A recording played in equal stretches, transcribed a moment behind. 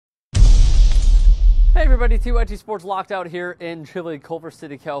Hey everybody, TYT Sports locked out here in chilly Culver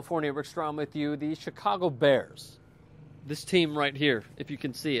City, California. Rick Strom with you. The Chicago Bears. This team right here, if you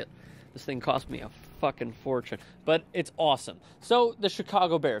can see it. This thing cost me a fucking fortune, but it's awesome. So the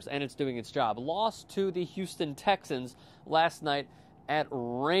Chicago Bears, and it's doing its job, lost to the Houston Texans last night at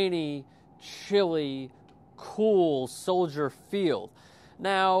rainy, chilly, cool Soldier Field.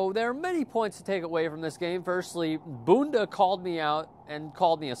 Now, there are many points to take away from this game. Firstly, Bunda called me out and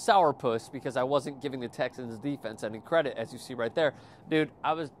called me a sourpuss because I wasn't giving the Texans defense any credit, as you see right there. Dude,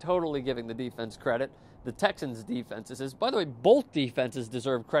 I was totally giving the defense credit. The Texans' defenses, by the way, both defenses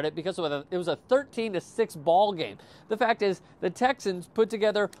deserve credit because it was a 13-6 ball game. The fact is, the Texans put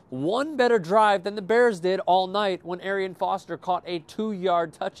together one better drive than the Bears did all night when Arian Foster caught a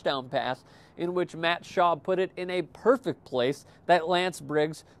 2-yard touchdown pass in which Matt Schaub put it in a perfect place that Lance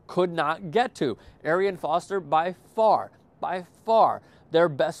Briggs could not get to. Arian Foster, by far, their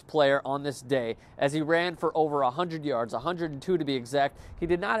best player on this day, as he ran for over 100 yards, 102 to be exact. He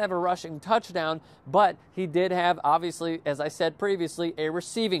did not have a rushing touchdown, but he did have, obviously, as I said previously, a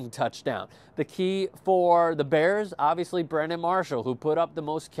receiving touchdown. The key for the Bears, obviously, Brandon Marshall, who put up the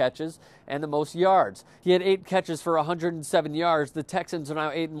most catches and the most yards. He had 8 catches for 107 yards. The Texans are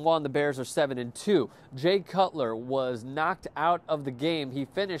now 8-1. The Bears are 7-2. Jay Cutler was knocked out of the game. He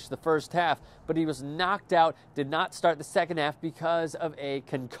finished the first half, but he was knocked out, did not start the second half because of a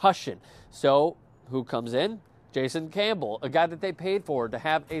concussion. So, who comes in? Jason Campbell, a guy that they paid for to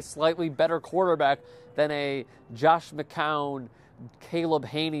have a slightly better quarterback than a Josh McCown, Caleb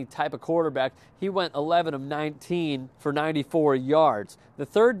Haney type of quarterback. He went 11 of 19 for 94 yards. The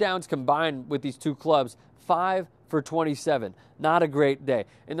third downs combined with these two clubs, 5 for 27. Not a great day.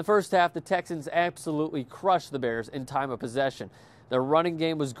 In the first half, the Texans absolutely crushed the Bears in time of possession. Their running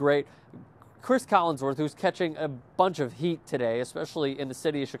game was great. Chris Collinsworth, who's catching a bunch of heat today, especially in the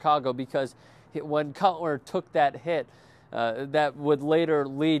city of Chicago, because when Cutler took that hit, that would later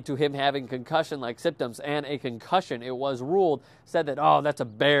lead to him having concussion-like symptoms and a concussion, it was ruled, said that, oh, that's a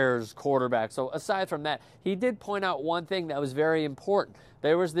Bears quarterback. So aside from that, he did point out one thing that was very important.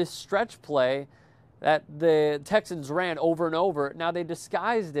 There was this stretch play that the Texans ran over and over. Now, they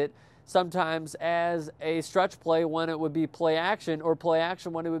disguised it sometimes as a stretch play when it would be play action, or play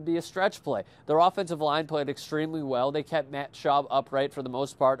action when it would be a stretch play. Their offensive line played extremely well. They kept Matt Schaub upright for the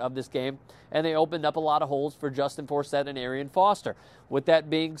most part of this game, and they opened up a lot of holes for Justin Forsett and Arian Foster. With that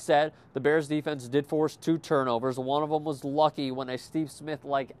being said, the Bears defense did force 2 turnovers. One of them was lucky when a Steve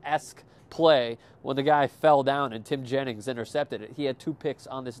Smith-like-esque play when the guy fell down and Tim Jennings intercepted it. He had 2 picks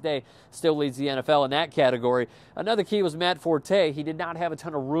on this day, still leads the NFL in that category. Another key was Matt Forte. He did not have a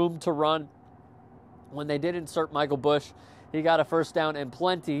ton of room to run. When they did insert Michael Bush, he got a first down and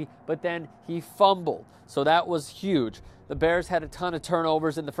plenty, but then he fumbled. So that was huge. The Bears had a ton of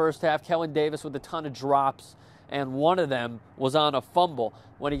turnovers in the first half. Kellen Davis with a ton of drops, and one of them was on a fumble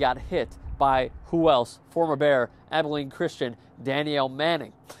when he got hit by who else? Former Bear, Abilene Christian, Danielle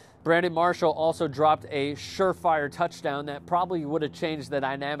Manning. Brandon Marshall also dropped a surefire touchdown that probably would have changed the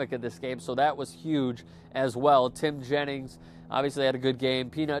dynamic of this game, so that was huge as well. Tim Jennings obviously had a good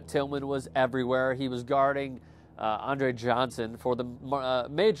game. Peanut Tillman was everywhere. He was guarding Andre Johnson for the a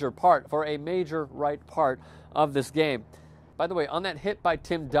major right part of this game. By the way, on that hit by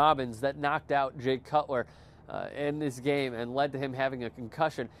Tim Dobbins that knocked out Jay Cutler in this game and led to him having a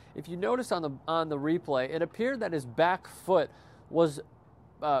concussion, if you notice on the replay, it appeared that his back foot was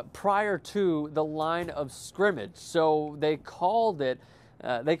prior to the line of scrimmage. So they called it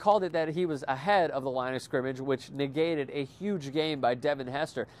that he was ahead of the line of scrimmage, which negated a huge gain by Devin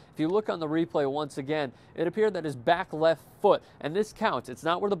Hester. If you look on the replay once again, it appeared that his back left foot, and this counts, it's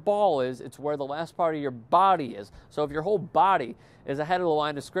not where the ball is, it's where the last part of your body is. So if your whole body is ahead of the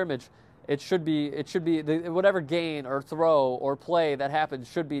line of scrimmage, it should be whatever gain or throw or play that happened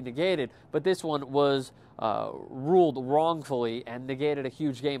should be negated. But this one was ruled wrongfully and negated a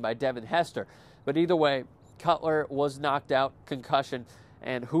huge gain by Devin Hester. But either way, Cutler was knocked out, concussion,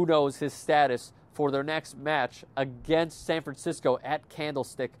 and who knows his status for their next match against San Francisco at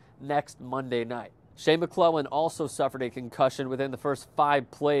Candlestick next Monday night. Shea McClellan also suffered a concussion within the first 5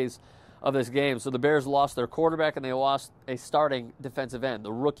 plays of this game. So the Bears lost their quarterback and they lost a starting defensive end,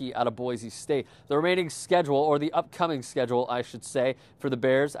 the rookie out of Boise State. The remaining schedule, or the upcoming schedule, I should say, for the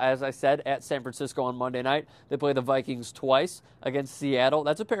Bears, as I said, at San Francisco on Monday night. They play the Vikings twice, against Seattle.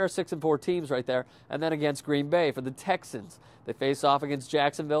 That's a pair of 6-4 teams right there. And then against Green Bay for the Texans. They face off against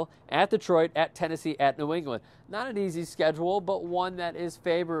Jacksonville, at Detroit, at Tennessee, at New England. Not an easy schedule, but one that is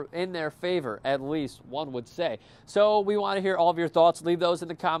in their favor, at least one would say. So we want to hear all of your thoughts. Leave those in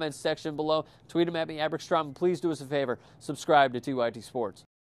the comments section below. Tweet them at me, Rick Strom. Please do us a favor. Subscribe to TYT Sports.